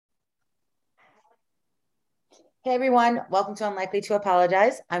Hey everyone, welcome to Unlikely to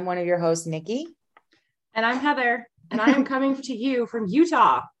Apologize. I'm one of your hosts, Nikki. And I'm Heather, and I am coming to you from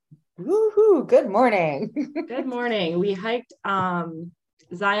Utah. Woohoo, good morning. Good morning. We hiked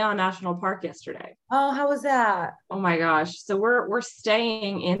Zion National Park yesterday. Oh, how was that? Oh my gosh. So we're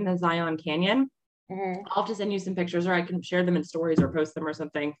staying in the Zion Canyon. Mhm. I'll have to send you some pictures or I can share them in stories or post them or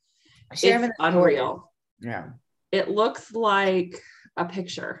something. Share them It's in the stories. unreal. Yeah. It looks like a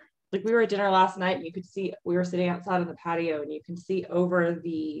picture. Like we were at dinner last night and you could see we were sitting outside on the patio and you can see over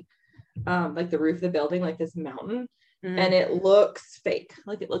the like the roof of the building, like this mountain, and Mhm. it looks fake.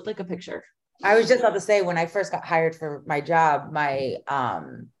 Like it looked like a picture. I was just about to say when I first got hired for my job, my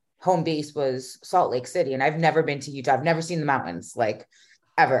home base was Salt Lake City, and I've never been to Utah. I've never seen the mountains, like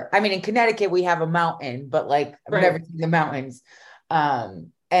ever. I mean, in Connecticut we have a mountain, but like I've never Right. seen the mountains.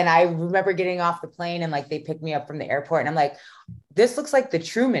 And I remember getting off the plane and like they picked me up from the airport, and I'm like, this looks like the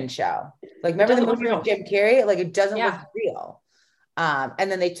Truman Show. Like, It remember the doesn't look movie with real. Jim Carrey? Like, it doesn't look Yeah. real. And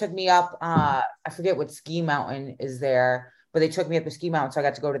then they took me up. I forget what ski mountain is there, but they took me up the ski mountain, so I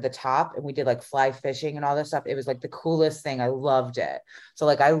got to go to the top, and we did like fly fishing and all this stuff. It was like the coolest thing. I loved it. So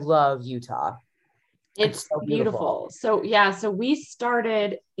like, I love Utah. It's It's so beautiful. beautiful. So yeah, so we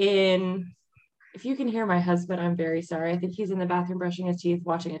started in, if you can hear my husband, I'm very sorry. I think he's in the bathroom brushing his teeth,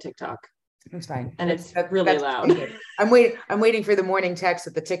 watching a TikTok, It's fine. and That's it's that, really that's loud. expected. I'm waiting for the morning text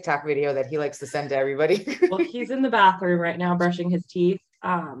with the TikTok video that he likes to send to everybody. Well, he's in the bathroom right now brushing his teeth.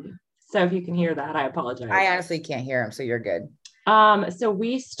 So if you can hear that, I apologize. I honestly can't hear him, so you're good. So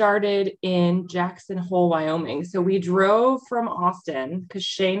we started in Jackson Hole, Wyoming. So we drove from Austin because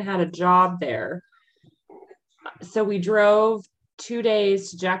Shane had a job there. So we drove 2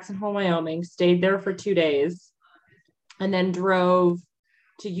 days to Jackson Hole, Wyoming, stayed there for 2 days, and then drove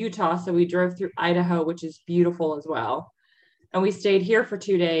to Utah. So we drove through Idaho, which is beautiful as well. And we stayed here for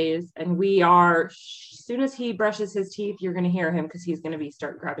 2 days. And we are, as soon as he brushes his teeth, you're going to hear him because he's going to be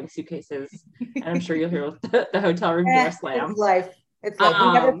start grabbing suitcases. And I'm sure you'll hear the hotel room door It's slam. life. It's life.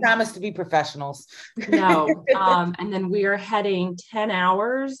 We never Um, promised to be professionals. no. And then we are heading 10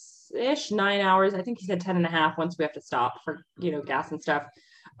 hours ish, 9 hours. I think he said 10 and a half once we have to stop for, gas and stuff.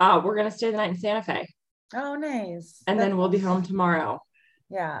 We're going to stay the night in Santa Fe Oh, nice. and That's then we'll be home awesome. tomorrow.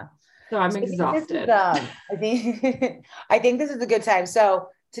 Yeah. So I'm So I think this is exhausted. I think I think this is a good time. So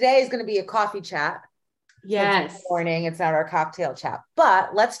today is going to be a coffee chat. So it's in the Yes. morning, it's not our cocktail chat.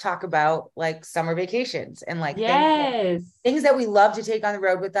 But let's talk about like summer vacations and like Yes. things that we love to take on the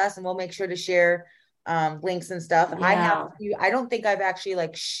road with us, and we'll make sure to share links and stuff. Yeah. I don't think I've actually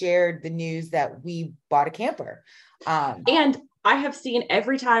like shared the news that we bought a camper. Um And I have seen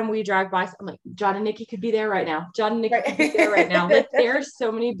every time we drive by, I'm like, John and Nikki could be there right now. John and Nikki could be there right now. Like, right. there are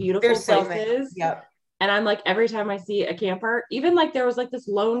so many beautiful There's so many. places. Yep. And I'm like, every time I see a camper, even like there was like this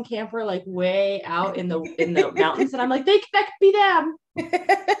lone camper like way out in the mountains, and I'm like, that could be them.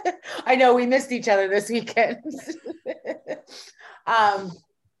 I know we missed each other this weekend. um,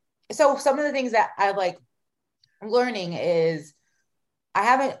 so some of the things that I like learning is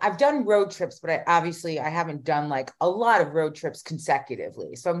I've done road trips, but I haven't done like a lot of road trips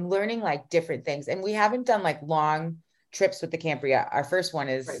consecutively. So I'm learning like different things. And we haven't done like long trips with the camper yet. Our first one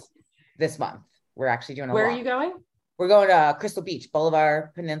Right. is this month. We're actually doing a Where are long. you going? We're going to Crystal Beach,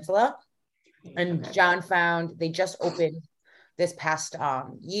 Bolivar Peninsula. And Okay. John found they just opened this past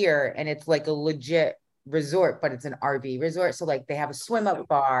year, and it's like a legit resort, but it's an RV resort. So like they have a swim up So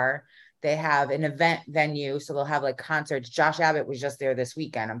bar, they have an event venue, so they'll have like concerts. Josh Abbott was just there this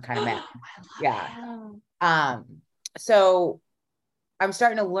weekend. I'm kind of mad. I Yeah. love him. Um, so I'm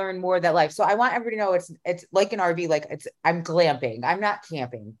starting to learn more that life. So I want everybody to know it's like an RV, like I'm glamping. I'm not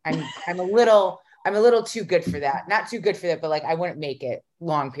camping. I'm a little too good for that. Not too good for that, but like I wouldn't make it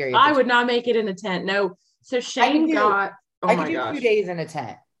long periods I of time. would not make it in a tent. No. So I could Shane do got, oh I could my do two gosh. days in a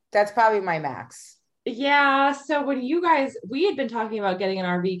tent. That's probably my max. Yeah. So when you guys, we had been talking about getting an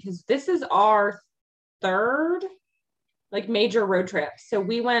RV because this is our third like major road trip. So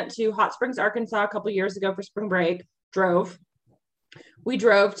we went to Hot Springs, Arkansas a couple years ago for spring break, drove. We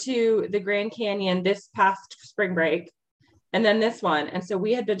drove to the Grand Canyon this past spring break and then this one. And so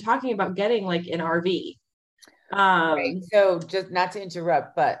we had been talking about getting like an RV. Right. Um, So just not to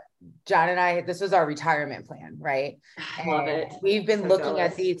interrupt, but John and I, this was our retirement plan, right? I love And it. we've been So looking at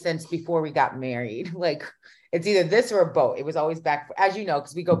jealous. these since before we got married. Like it's either this or a boat. It was always back, as you know,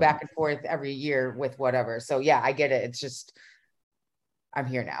 because we go back and forth every year with whatever. So yeah, I get it. It's just I'm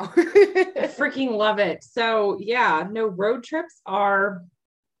here now. I freaking love it. So yeah, no, road trips are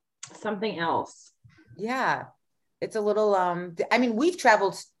something else. Yeah. It's a little I mean, we've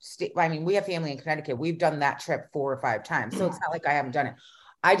traveled I mean, we have family in Connecticut. We've done that trip 4 or 5 times. So it's not like I haven't done it.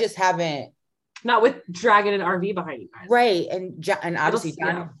 I just haven't Not with dragging an RV behind you guys. Right. And obviously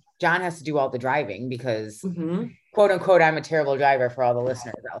John has to do all the driving because quote unquote, I'm a terrible driver for all the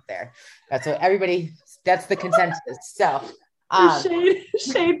listeners out there. That's what everybody, that's the consensus. So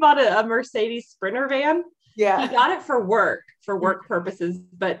Shane bought a Mercedes Sprinter van. Yeah. He got it for work purposes,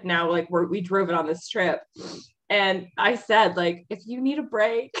 but now like we drove it on this trip. And I said, like, if you need a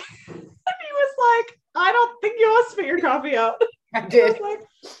break, and he was like, I don't think you want to spit your coffee out. I did.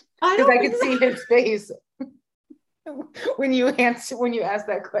 Because I could see his face when you asked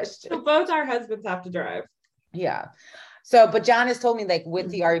that question. So both our husbands have to drive. Yeah. So, but John has told me like with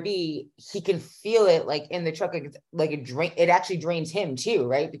the RV, he can feel it like in the truck, like it actually drains him too,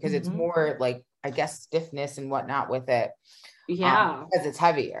 right? Because it's more like, I guess, stiffness and whatnot with it. Yeah. Because it's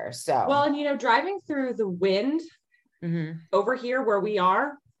heavier. So, well, and you know, driving through the wind over here where we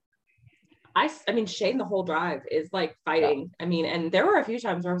are, I mean, Shane, the whole drive is like fighting. Yeah. I mean, and there were a few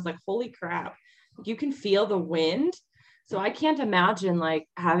times where I was like, holy crap, you can feel the wind. So I can't imagine like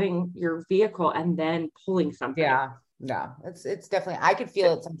having your vehicle and then pulling something. Yeah. No, it's definitely, I could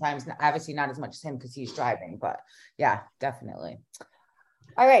feel it sometimes, obviously not as much as him because he's driving, but yeah, definitely.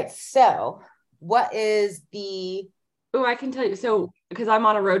 All right. So what is oh, I can tell you. So, because I'm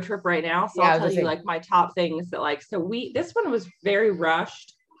on a road trip right now. So I'll tell you like my top things that like, so this one was very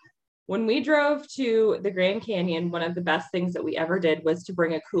rushed. When we drove to the Grand Canyon, one of the best things that we ever did was to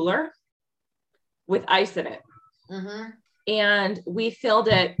bring a cooler with ice in it. And we filled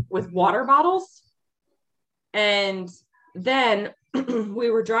it with water bottles. And then we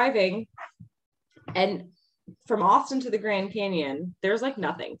were driving, and from Austin to the Grand Canyon, there's like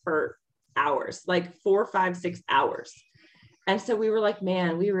nothing for hours, like 4, 5, 6 hours. And so we were like,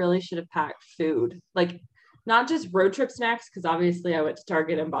 man, we really should have packed food, like not just road trip snacks, because obviously I went to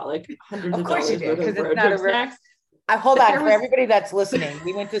Target and bought like hundreds of dollars worth of road trip snacks. Hold on, for everybody that's listening,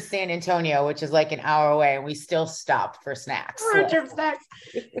 we went to San Antonio, which is like an hour away, and we still stopped for snacks. Road trip snacks.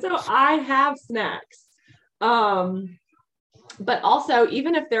 So I have snacks. But also,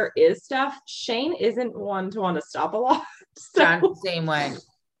 even if there is stuff, Shane isn't one to want to stop a lot. So, John, same way.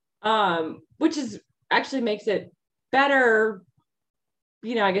 Which is actually makes it better.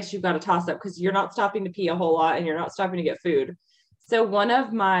 You know, I guess you've got to toss up because you're not stopping to pee a whole lot and you're not stopping to get food. So one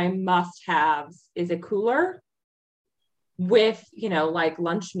of my must-haves is a cooler with, you know, like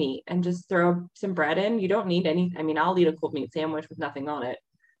lunch meat, and just throw some bread in. You don't need any. I mean, I'll eat a cold meat sandwich with nothing on it.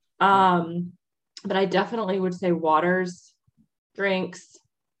 But I definitely would say waters, drinks,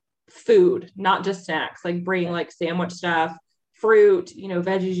 food, not just snacks, like bring like sandwich stuff, fruit, you know,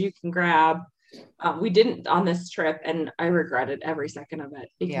 veggies you can grab. We didn't on this trip, and I regretted every second of it,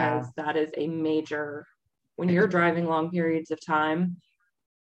 because that is a major, when you're driving long periods of time,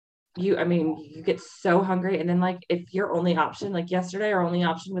 you get so hungry. And then like, if your only option, like yesterday, our only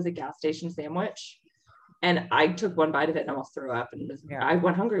option was a gas station sandwich, and I took one bite of it and almost threw up, and I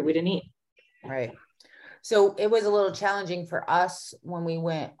went hungry. We didn't eat. Right. So it was a little challenging for us when we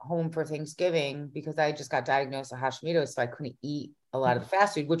went home for Thanksgiving, because I just got diagnosed with Hashimoto's, so I couldn't eat a lot of the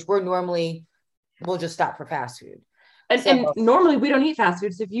fast food, which we'll just stop for fast food. And normally we don't eat fast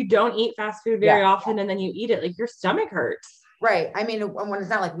food. So if you don't eat fast food very often and then you eat it, like your stomach hurts. Right. I mean, when it's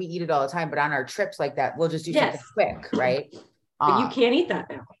not like we eat it all the time, but on our trips like that, we'll just do something quick, right? But you can't eat that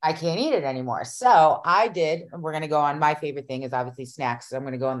now. I can't eat it anymore. So I did, and we're going to go on, my favorite thing is obviously snacks. So I'm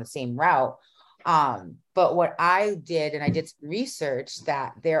going to go on the same route. But what I did, and I did some research,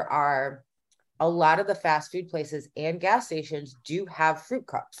 that there are a lot of the fast food places and gas stations do have fruit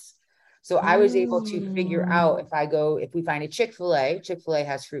cups. So I was able to figure out, if we find a Chick-fil-A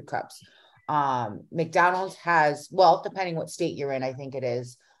has fruit cups. McDonald's has, well, depending what state you're in, I think it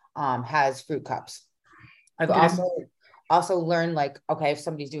is, has fruit cups. I've also learned, like, okay, if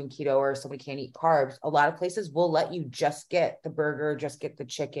somebody's doing keto or somebody can't eat carbs, a lot of places will let you just get the burger, just get the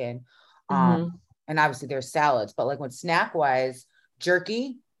chicken. And obviously there's salads, but like when snack wise,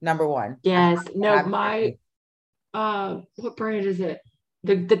 jerky, number one. Yes. No, my, what brand is it?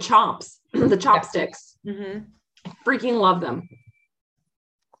 The chomps, the chopsticks. I freaking love them.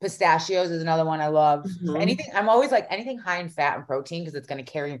 Pistachios is another one I love. Anything, I'm always like anything high in fat and protein, because it's going to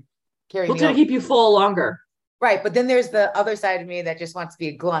carry well, to keep you full longer. Right. But then there's the other side of me that just wants to be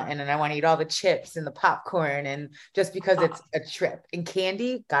a glutton, and I want to eat all the chips and the popcorn, and just because it's a trip. And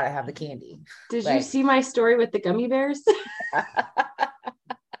candy, gotta have the candy. Did you see my story with the gummy bears?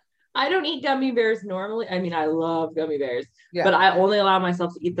 I don't eat gummy bears normally. I mean, I love gummy bears, but I only allow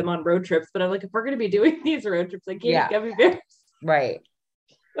myself to eat them on road trips. But I'm like, if we're going to be doing these road trips, I can't eat gummy bears. Right.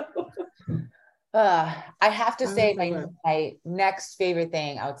 I have to say my next favorite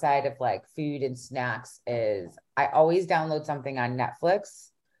thing outside of like food and snacks is I always download something on Netflix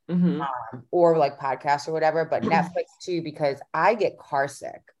Mm-hmm. or like podcasts or whatever, but Netflix too, because I get car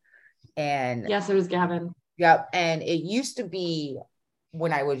sick. And Yes, it was Gavin. yep. And it used to be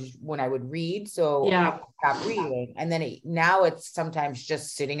when I would read. So I Yeah. stopped reading. And then now it's sometimes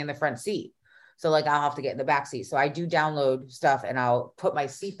just sitting in the front seat. So like I'll have to get in the back seat. So I do download stuff and I'll put my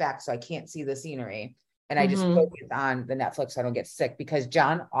seat back so I can't see the scenery. And I just Mm-hmm. focus on the Netflix so I don't get sick, because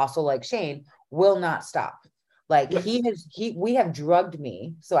John, also like Shane, will not stop. Like we have drugged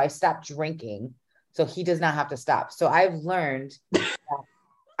me. So I stopped drinking. So he does not have to stop. So I've learned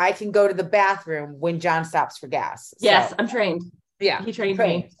I can go to the bathroom when John stops for gas. So Yes, I'm trained. yeah, He trained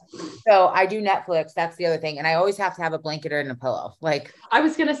great. me. So I do Netflix. That's the other thing. And I always have to have a blanket and a pillow. Like, I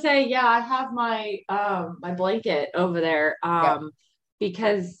was gonna say, yeah, I have my blanket over there yeah,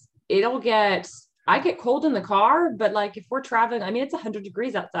 because I get cold in the car, but like if we're traveling, I mean it's 100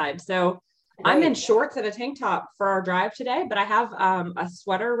 degrees outside. So I'm in right. shorts and a tank top for our drive today, but I have a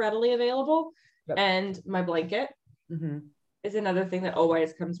sweater readily available Yep. and my blanket Mm-hmm. is another thing that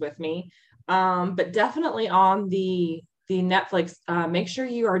always comes with me. But definitely on the Netflix, make sure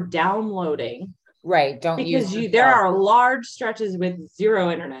you are downloading Right. Don't use because the there stuff. are large stretches with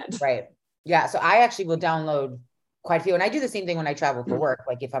zero internet. Right. Yeah. So I actually will download quite a few. And I do the same thing when I travel for work.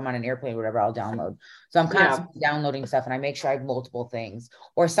 Like if I'm on an airplane or whatever, I'll download. So I'm Yeah. constantly downloading stuff and I make sure I have multiple things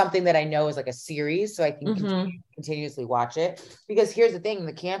or something that I know is like a series so I can Mm-hmm. continuously watch it. Because here's the thing,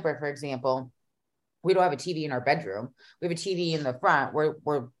 the camper, for example, we don't have a TV in our bedroom. We have a TV in the front.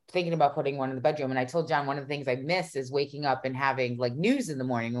 We're thinking about putting one in the bedroom. And I told John one of the things I miss is waking up and having like news in the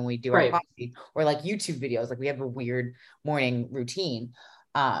morning when we do our Right. coffee, or like YouTube videos. Like we have a weird morning routine.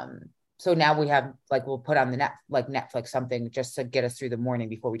 Um, so now we have like we'll put on the Netflix something just to get us through the morning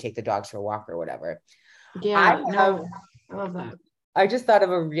before we take the dogs for a walk or whatever. I Yeah. have No, I love that. I just thought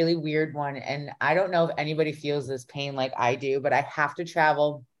of a really weird one, and I don't know if anybody feels this pain like I do, but I have to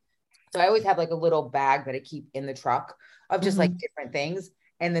travel, so I always have like a little bag that I keep in the truck of just like Mm-hmm. different things.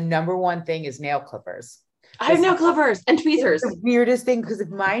 And the number one thing is nail clippers. I have This nail clippers and is tweezers the weirdest thing, because if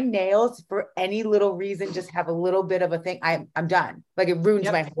my nails for any little reason just have a little bit of a thing, I'm done. Like it ruins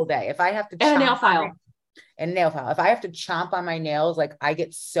my Yep. whole day. If I have to And a chomp nail on my file. and nail file, if I have to chomp on my nails, like I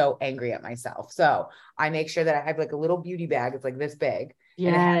get so angry at myself. So I make sure that I have like a little beauty bag. It's like this big,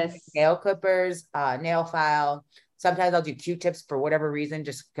 and it has like Yes. nail clippers, nail file. Sometimes I'll do Q-tips for whatever reason,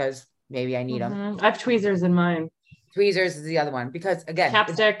 just because maybe I need them. Mm-hmm. I have tweezers in mine. Tweezers is the other one, because again,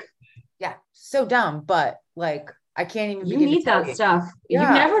 Capstick. yeah, so dumb, but like I can't even You begin to need tell that you. stuff. You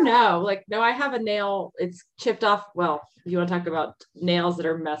Yeah. never know. Like, no, I have a nail. It's chipped off. Well, you want to talk about nails that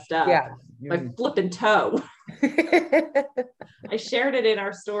are messed up. Yeah. My flipping toe. I I shared it in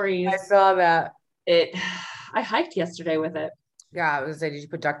our stories. saw that. It. I hiked yesterday with it. Yeah, I was like, did you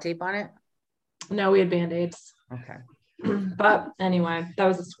put duct tape on it? No, we had band-aids. Okay. But anyway, that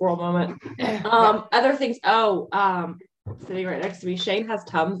was a squirrel moment. Yeah. Other things. Sitting right next to me, Shane has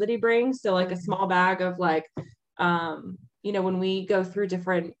Tums that he brings. So like a small bag of like, when we go through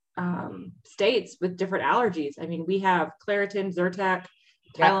different states with different allergies. I mean, we have Claritin, Zyrtec,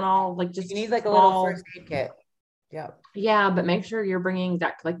 Yeah. Tylenol, like just You need like a small, little first aid kit. Yeah. yeah, but make sure you're bringing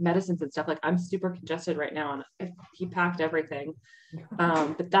that like medicines and stuff. Like I'm super congested right now, and he packed everything.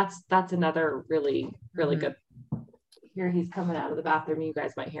 But that's another really really good. Here he's coming out of the bathroom. You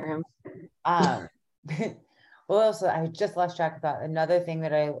guys might hear him. Well, so I just lost track of that. Another thing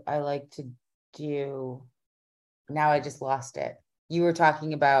that I like to do. Now I just lost it. You were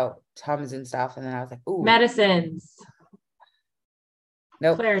talking about Tums and stuff, and then I was like, ooh, Medicines,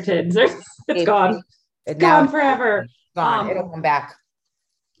 nope. Claritin, it's gone. It's Now gone forever. Gone. It'll come back.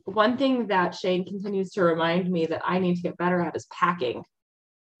 One thing that Shane continues to remind me that I need to get better at is packing.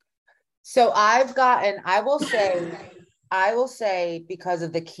 So I will say because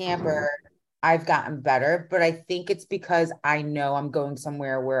of the camper, I've gotten better, but I think it's because I know I'm going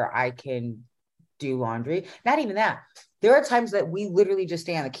somewhere where I can do laundry. Not even that. There are times that we literally just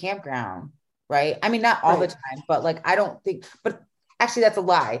stay on the campground, right? I mean, not all the time, but like, I don't think, but actually that's a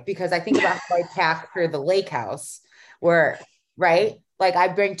lie, because I think about how I pack for the lake house where, right? Like I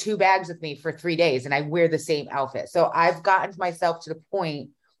bring 2 bags with me for 3 days and I wear the same outfit. So I've gotten myself to the point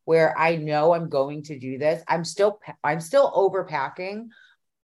where I know I'm going to do this. I'm still overpacking,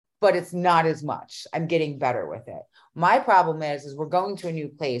 but it's not as much. I'm getting better with it. My problem is we're going to a new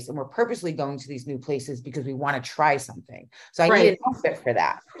place and we're purposely going to these new places because we want to try something. So I need an outfit for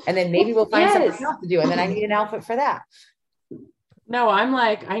that. And then maybe we'll find something else to do. And then I need an outfit for that. No, I'm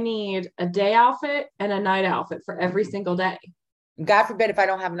like, I need a day outfit and a night outfit for every single day. God forbid if I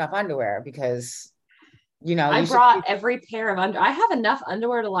don't have enough underwear, because I brought every pair of I have enough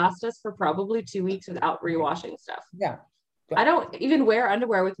underwear to last us for probably 2 weeks without rewashing stuff. Yeah. I don't even wear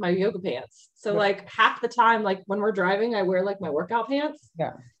underwear with my yoga pants. So like half the time, like when we're driving, I wear like my workout pants.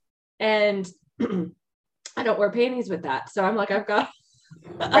 Yeah. And I don't wear panties with that. So I'm like, I've got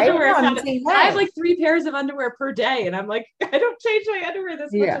Right? underwear. No, I'm the same way. I have like 3 pairs of underwear per day. And I'm like, I don't change my underwear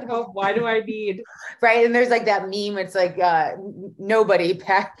this much at home. Why do I need? Right. And there's like that meme. It's like nobody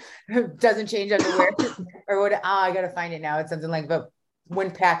doesn't change underwear or what. Oh, I got to find it now. It's something like, but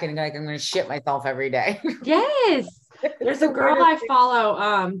when packing, like I'm going to shit myself every day. Yes. There's a girl I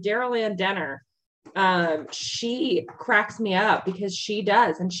follow, Daryl Ann Denner. She cracks me up because she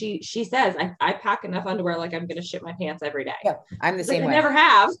does. And she says, I pack enough underwear like I'm going to shit my pants every day. Yeah, I'm the same way. I never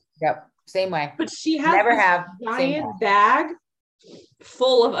have. Yep. Same way. But she has never this have giant bag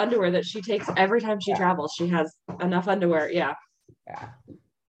full of underwear that she takes every time she travels. She has enough underwear. Yeah. Yeah.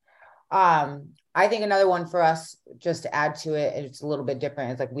 I think another one for us, just to add to it, it's a little bit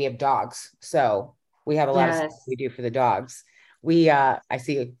different. It's like we have dogs. So we have a lot of stuff we do for the dogs. I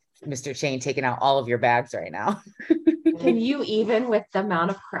see Mr. Shane taking out all of your bags right now. Can you even with the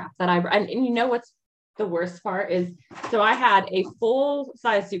amount of crap that and you know what's the worst part is, so I had a full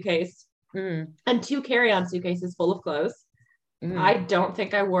size suitcase and 2 carry-on suitcases full of clothes. I don't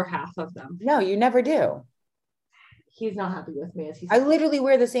think I wore half of them. No, you never do. He's not happy with me. I literally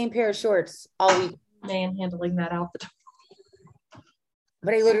wear the same pair of shorts all week. Manhandling that out the door.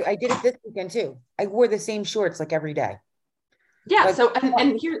 But I did it this weekend too. I wore the same shorts like every day. Yeah. Like, so,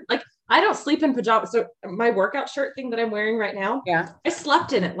 and here, like, I don't sleep in pajamas. So my workout shirt thing that I'm wearing right now, I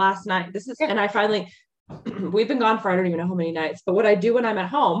slept in it last night. And I finally, we've been gone for, I don't even know how many nights, but what I do when I'm at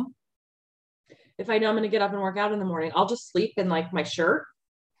home, if I know I'm going to get up and work out in the morning, I'll just sleep in like my shirt.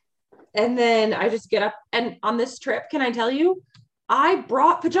 And then I just get up. And on this trip, can I tell you, I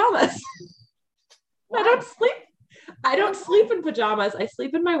brought pajamas. I don't sleep in pajamas. I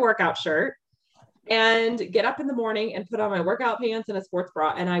sleep in my workout shirt and get up in the morning and put on my workout pants and a sports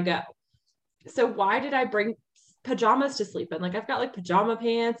bra and I go. So why did I bring pajamas to sleep in? Like I've got like pajama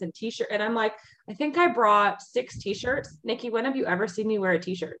pants and t-shirt and I'm like, I think I brought 6 t-shirts. Nikki, when have you ever seen me wear a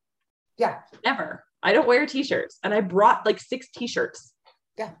t-shirt? Yeah. Never. I don't wear t-shirts and I brought like 6 t-shirts.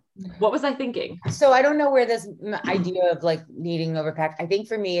 Yeah. What was I thinking? So I don't know where this idea of like needing overpack. I think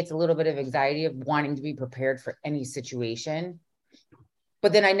for me, it's a little bit of anxiety of wanting to be prepared for any situation,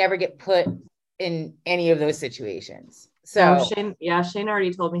 but then I never get put in any of those situations. So Shane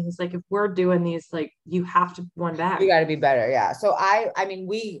already told me, he's like, if we're doing these, like you have to one bag. You got to be better. Yeah. So I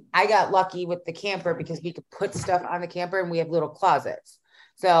got lucky with the camper because we could put stuff on the camper and we have little closets.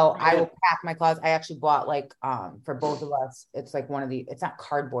 So I will pack my closet. I actually bought like, for both of us, it's like it's not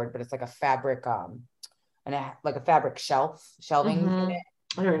cardboard, but it's like a fabric, like a fabric shelving unit.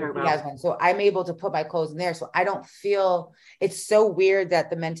 I don't know about. One. So I'm able to put my clothes in there. So I don't feel, it's so weird that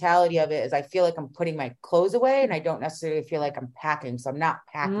the mentality of it is I feel like I'm putting my clothes away and I don't necessarily feel like I'm packing. So I'm not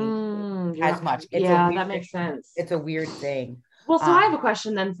packing as much. That makes sense. It's a weird thing. Well, so I have a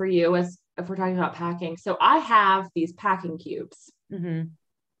question then for you as if we're talking about packing. So I have these packing cubes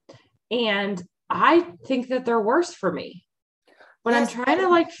and I think that they're worse for me when I'm trying to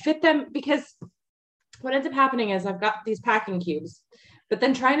like fit them, because what ends up happening is I've got these packing cubes, but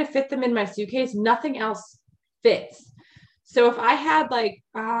then trying to fit them in my suitcase, nothing else fits. So if I had like,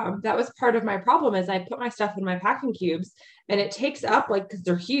 that was part of my problem is I put my stuff in my packing cubes and it takes up like, cause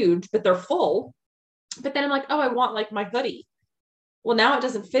they're huge, but they're full. But then I'm like, oh, I want like my hoodie. Well, now it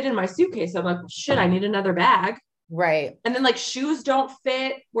doesn't fit in my suitcase. So I'm like, well, shit, I need another bag. Right. And then like shoes don't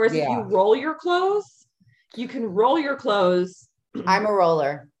fit. Whereas if you roll your clothes, you can roll your clothes. I'm a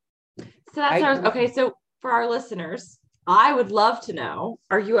roller. So that's okay. So for our listeners, I would love to know,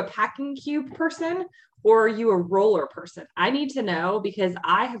 are you a packing cube person or are you a roller person? I need to know because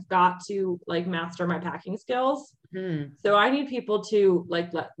I have got to like master my packing skills. So I need people to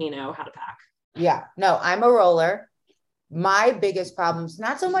like, let me know how to pack. Yeah, no, I'm a roller. My biggest problems,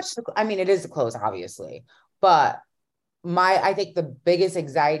 not so much, it is the clothes, obviously, but I think the biggest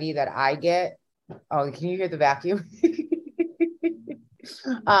anxiety that I get, can you hear the vacuum?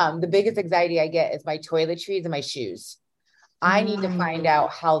 The biggest anxiety I get is my toiletries and my shoes. I need to find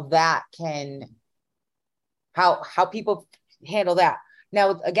out how people handle that.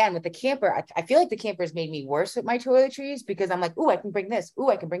 Now, again, with the camper, I feel like the camper's made me worse with my toiletries because I'm like, I can bring this.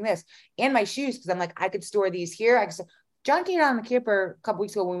 I can bring this. And my shoes, because I'm like, I could store these here. John came on the camper a couple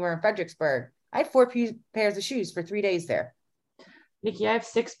weeks ago when we were in Fredericksburg. I had 4 pairs of shoes for 3 days there. Nikki, I have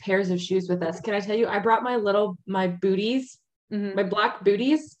 6 pairs of shoes with us. Can I tell you, I brought my booties, my black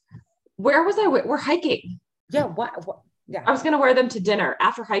booties. Where was I? We're hiking. Yeah. What? Yeah. I was going to wear them to dinner.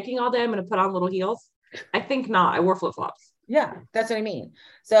 After hiking all day, I'm going to put on little heels. I think not. I wore flip-flops. Yeah, that's what I mean.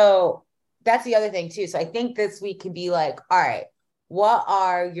 So that's the other thing too. So I think this week can be like, all right, what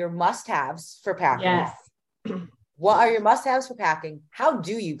are your must-haves for packing? Yes. What are your must-haves for packing? How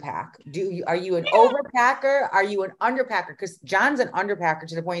do you pack? Are you an overpacker? Are you an underpacker? Because John's an underpacker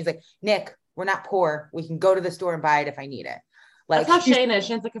to the point he's like, Nick, we're not poor. We can go to the store and buy it if I need it. Like, that's how Shane is.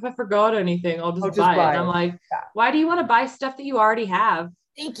 Shane's like, if I forgot anything, I'll just buy it. And I'm like, why do you want to buy stuff that you already have?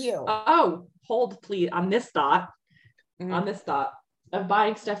 Thank you. Oh, hold please on this thought. On this thought of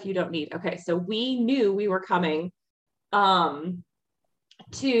buying stuff you don't need. Okay, so we knew we were coming we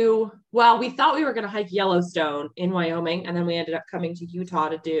thought we were going to hike Yellowstone in Wyoming, and then we ended up coming to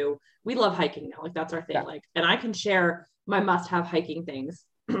Utah we love hiking now, like that's our thing. Like, and I can share my must-have hiking things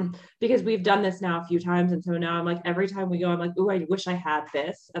because we've done this now a few times, and so now I'm like, every time we go, I'm like, oh, I wish I had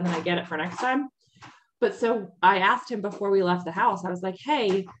this, and then I get it for next time. But so I asked him before we left the house, I was like,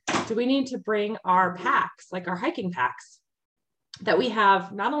 hey, do we need to bring our packs, like our hiking packs that we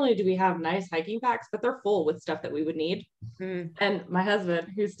have? Not only do we have nice hiking packs, but they're full with stuff that we would need. And my husband,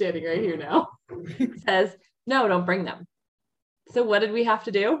 who's standing right here now, says, no, don't bring them. So what did we have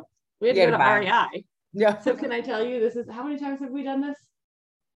to do? We had to go to REI. Yeah. So can I tell you, how many times have we done this?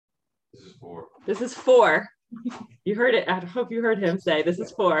 This is 4. You heard it. I hope you heard him say this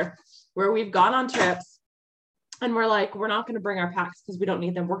is 4, where we've gone on trips and we're like, we're not going to bring our packs because we don't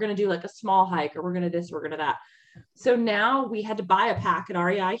need them. We're going to do like a small hike, or we're going to this, we're going to that. So now we had to buy a pack at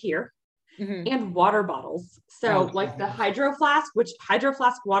REI here and water bottles. So like the Hydro Flask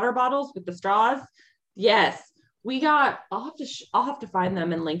water bottles with the straws. Yes. I'll have to find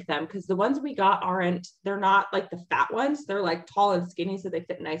them and link them, because the ones we got they're not like the fat ones. They're like tall and skinny, so they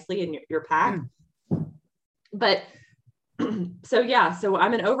fit nicely in your pack. But so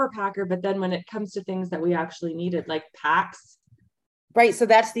I'm an overpacker, but then when it comes to things that we actually needed, like packs. Right. So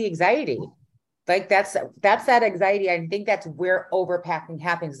that's the anxiety. Like that's that anxiety. I think that's where overpacking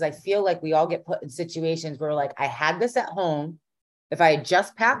happens. Is I feel like we all get put in situations where like, I had this at home. If I had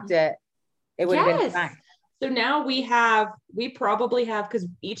just packed it, it would have been fine. So now we probably have, because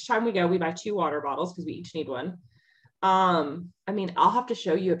each time we go, we buy 2 water bottles because we each need one. I mean, I'll have to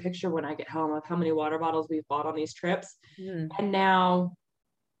show you a picture when I get home of how many water bottles we've bought on these trips. And now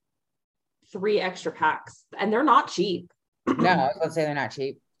 3 extra packs, and they're not cheap. No, I was going to say they're not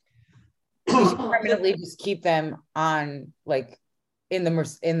cheap. You should permanently just keep them on, like in the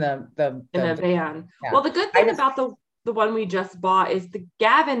van. Yeah. Well, the good thing about the one we just bought is the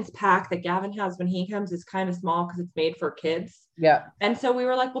Gavin's pack that Gavin has when he comes is kind of small because it's made for kids. Yeah. And so we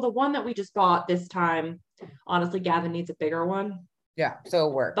were like, well, the one that we just bought this time, honestly, Gavin needs a bigger one. Yeah. So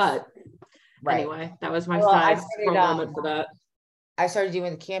it works. But anyway, that was my side moment for that. I started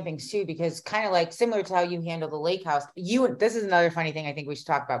doing the campings too, because kind of like similar to how you handle the lake house. This is another funny thing I think we should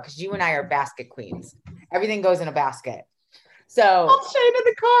talk about, because you and I are basket queens. Everything goes in a basket. So I'll Shane in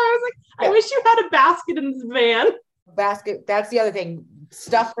the car. I was like, I wish you had a basket in this van. Basket. That's the other thing.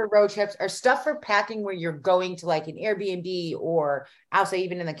 Stuff for road trips, or stuff for packing where you're going to like an Airbnb, or I'll say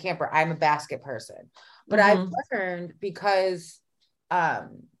even in the camper, I'm a basket person. But I've learned, because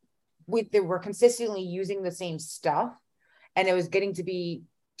we're consistently using the same stuff, and it was getting to be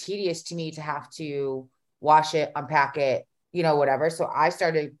tedious to me to have to wash it, unpack it, whatever. So I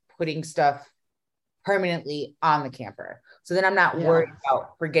started putting stuff permanently on the camper. So then I'm not worried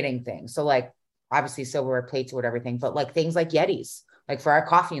about forgetting things. So like, obviously silverware plates or everything, but like things like Yetis, like for our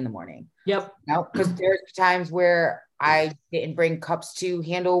coffee in the morning. Yep. Because there's times where I didn't bring cups to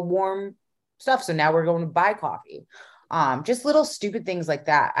handle warm stuff. So now we're going to buy coffee. Just little stupid things like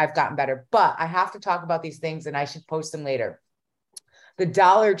that. I've gotten better, but I have to talk about these things, and I should post them later. The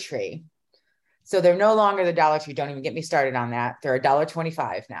Dollar Tree. So they're no longer the Dollar Tree. Don't even get me started on that. They're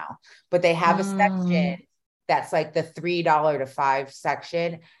 $1.25 now, but they have a section that's like the $3 to $5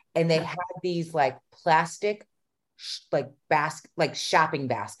 section. And they have these like plastic, like shopping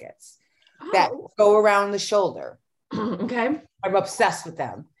baskets that go around the shoulder. Okay. I'm obsessed with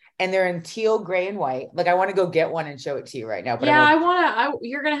them. And they're in teal, gray, and white. Like, I want to go get one and show it to you right now. But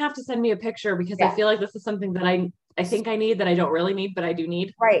you're going to have to send me a picture, because I feel like this is something that I think I need, that I don't really need, but I do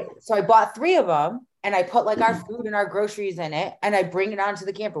need. Right. So I bought 3 of them, and I put like our food and our groceries in it, and I bring it onto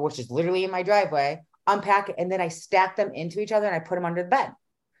the camper, which is literally in my driveway, unpack it, and then I stack them into each other, and I put them under the bed.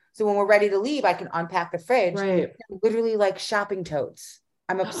 So when we're ready to leave, I can unpack the fridge. Right. They're literally like shopping totes.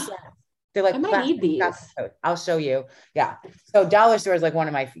 I'm obsessed. They're like, I might need these. I'll show you. Yeah. So Dollar Store is like one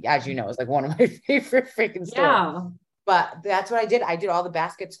of my, as you know, is like one of my favorite freaking stores. Yeah. But that's what I did. I did all the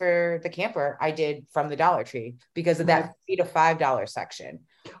baskets for the camper. I did from the Dollar Tree because of that $3 to $5 section.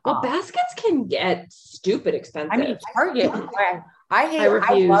 Well, baskets can get stupid expensive. I mean, Target. I I love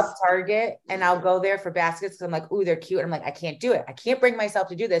refuse. Target and I'll go there for baskets because I'm like, ooh, they're cute. And I'm like, I can't do it. I can't bring myself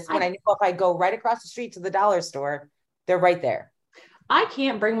to do this. When I know if I go right across the street to the dollar store, they're right there. I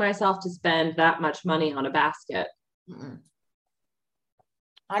can't bring myself to spend that much money on a basket. Mm-mm.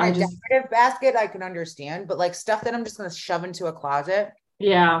 On I a just, decorative basket, I can understand, but like stuff that I'm just going to shove into a closet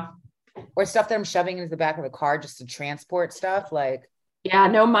yeah. or stuff that I'm shoving into the back of the car just to transport stuff, like, Yeah,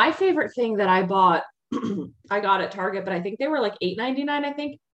 no, my favorite thing that I bought, I got at Target, but I think they were like $8.99, I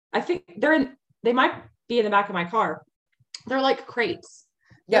think. I think they might be in the back of my car. They're like crates.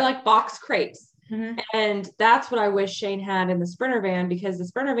 They're yep. like box crates. Mm-hmm. And that's what I wish Shane had in the Sprinter van, because the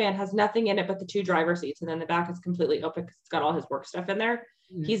Sprinter van has nothing in it but the two driver seats. And then the back is completely open because it's got all his work stuff in there.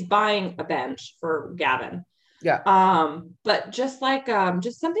 Mm-hmm. He's buying a bench for Gavin. Yeah. But just like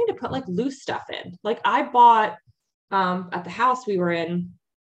just something to put like loose stuff in. Like I bought at the house we were in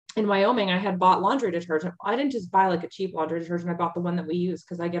Wyoming, I had bought laundry detergent. I didn't just buy like a cheap laundry detergent. I bought the one that we use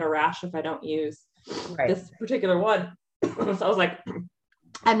because I get a rash if I don't use Right. this particular one. So I was like,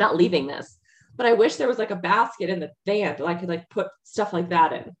 I'm not leaving this. But I wish there was like a basket in the van that I could like put stuff like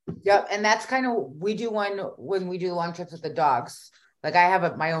that in. Yep. And that's kind of, we do one when we do long trips with the dogs. Like I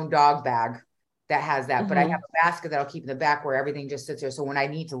have my own dog bag that has that, but I have a basket that I'll keep in the back where everything just sits there. So when I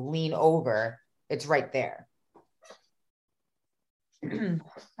need to lean over, it's right there.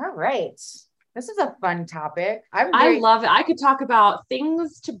 All right. This is a fun topic. I love it. I could talk about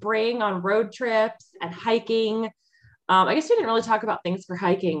things to bring on road trips and hiking. I guess we didn't really talk about things for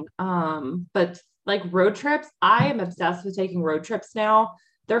hiking, but like road trips, I am obsessed with taking road trips now.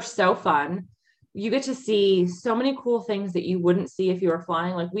 They're so fun. You get to see so many cool things that you wouldn't see if you were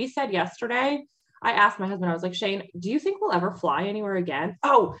flying. Like we said yesterday, I asked my husband, I was like, Shane, do you think we'll ever fly anywhere again?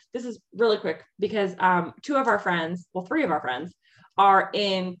 Oh, this is really quick because three of our friends are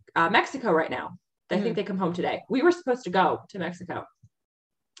in Mexico right now. I think they come home today. We were supposed to go to Mexico.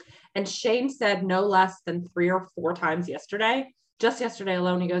 And Shane said no less than 3 or 4 times yesterday, just yesterday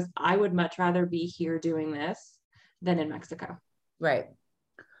alone, he goes, I would much rather be here doing this than in Mexico. Right.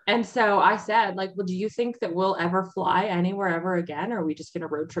 And so I said, like, well, do you think that we'll ever fly anywhere ever again? Or are we just going to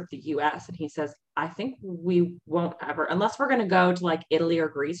road trip the US? And he says, I think we won't ever, unless we're going to go to like Italy or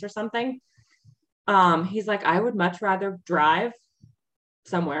Greece or something. He's like, I would much rather drive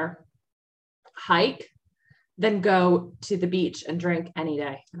somewhere, hike, than go to the beach and drink any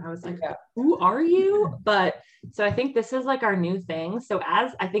day. And I was like, who are you? But so I think this is like our new thing. So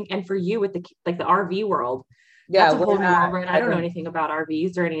as I think, and for you with the RV world, that's a whole new world, right? I don't know anything about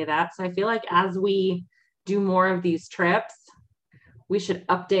RVs or any of that. So I feel like as we do more of these trips, we should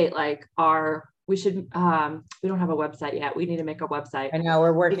update like we don't have a website yet. We need to make a website. I know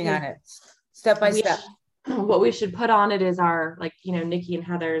we're working on it step by step. What we should put on it is our, like, Nikki and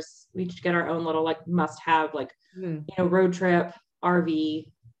Heather's, we should get our own little like must have like, road trip, RV,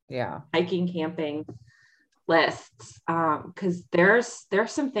 hiking, camping lists. Cause there's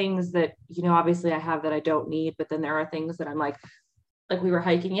some things that, obviously I have that I don't need, but then there are things that I'm like we were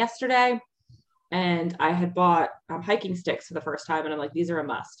hiking yesterday and I had bought hiking sticks for the first time. And I'm like, these are a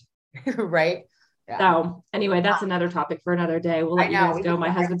must. Right. Yeah. So anyway, that's another topic for another day. We'll let you guys go. My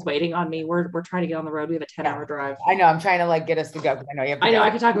husband's waiting on me. We're trying to get on the road. We have a 10-hour drive. I know. I'm trying to like get us to go. I know you have to I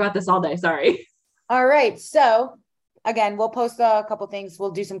could talk about this all day. Sorry. All right. So again, we'll post a couple things.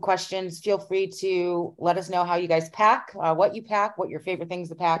 We'll do some questions. Feel free to let us know how you guys pack, what you pack, what your favorite things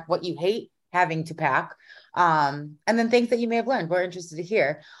to pack, what you hate having to pack, and then things that you may have learned. We're interested to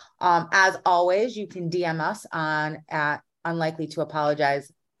hear. As always, you can DM us at Unlikely to Apologize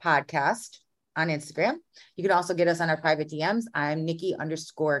podcast on Instagram. You can also get us on our private DMs. I'm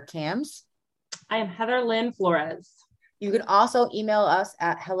Nikki_Cams. I am Heather Lynn Flores. You can also email us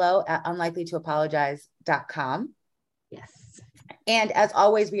at hello@unlikelytoapologize.com. Yes. And as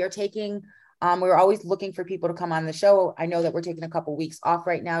always, we're always looking for people to come on the show. I know that we're taking a couple weeks off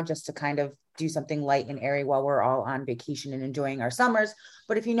right now just to kind of do something light and airy while we're all on vacation and enjoying our summers.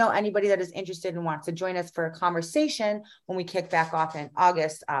 But if you know anybody that is interested and wants to join us for a conversation when we kick back off in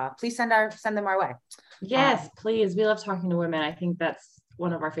August, please send them our way. Yes, please. We love talking to women. I think that's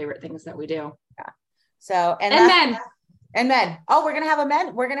one of our favorite things that we do. Yeah. So, and men. Oh, we're going to have a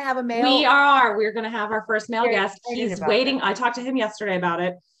male. We're going to have a male. We're going to have our first male guest. He's waiting. I talked to him yesterday about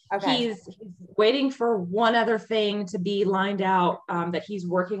it. Okay. He's waiting for one other thing to be lined out that he's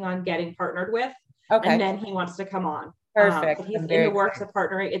working on getting partnered with. Okay. And then he wants to come on. Perfect. He's in the works of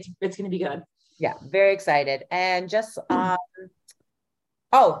partnering. It's going to be good. Yeah. Very excited. And just,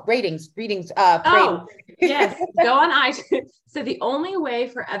 Oh, readings. Oh, yes. Go on iTunes. So the only way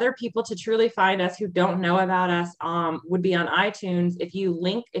for other people to truly find us who don't know about us would be on iTunes. If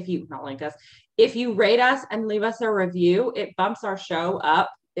you not link us, if you rate us and leave us a review, it bumps our show up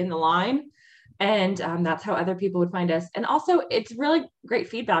in the line. And that's how other people would find us. And also, it's really great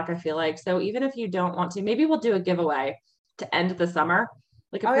feedback, I feel like. So even if you don't want to, maybe we'll do a giveaway to end the summer,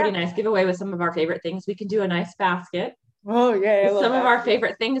 like a pretty nice giveaway with some of our favorite things. We can do a nice basket. Oh yeah, with some of our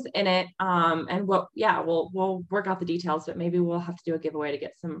favorite things in it. And we'll work out the details, but maybe we'll have to do a giveaway to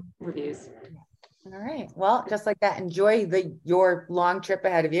get some reviews. All right. Well, just like that, enjoy your long trip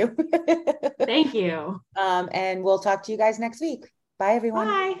ahead of you. Thank you. And we'll talk to you guys next week. Bye, everyone.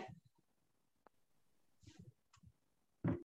 Bye.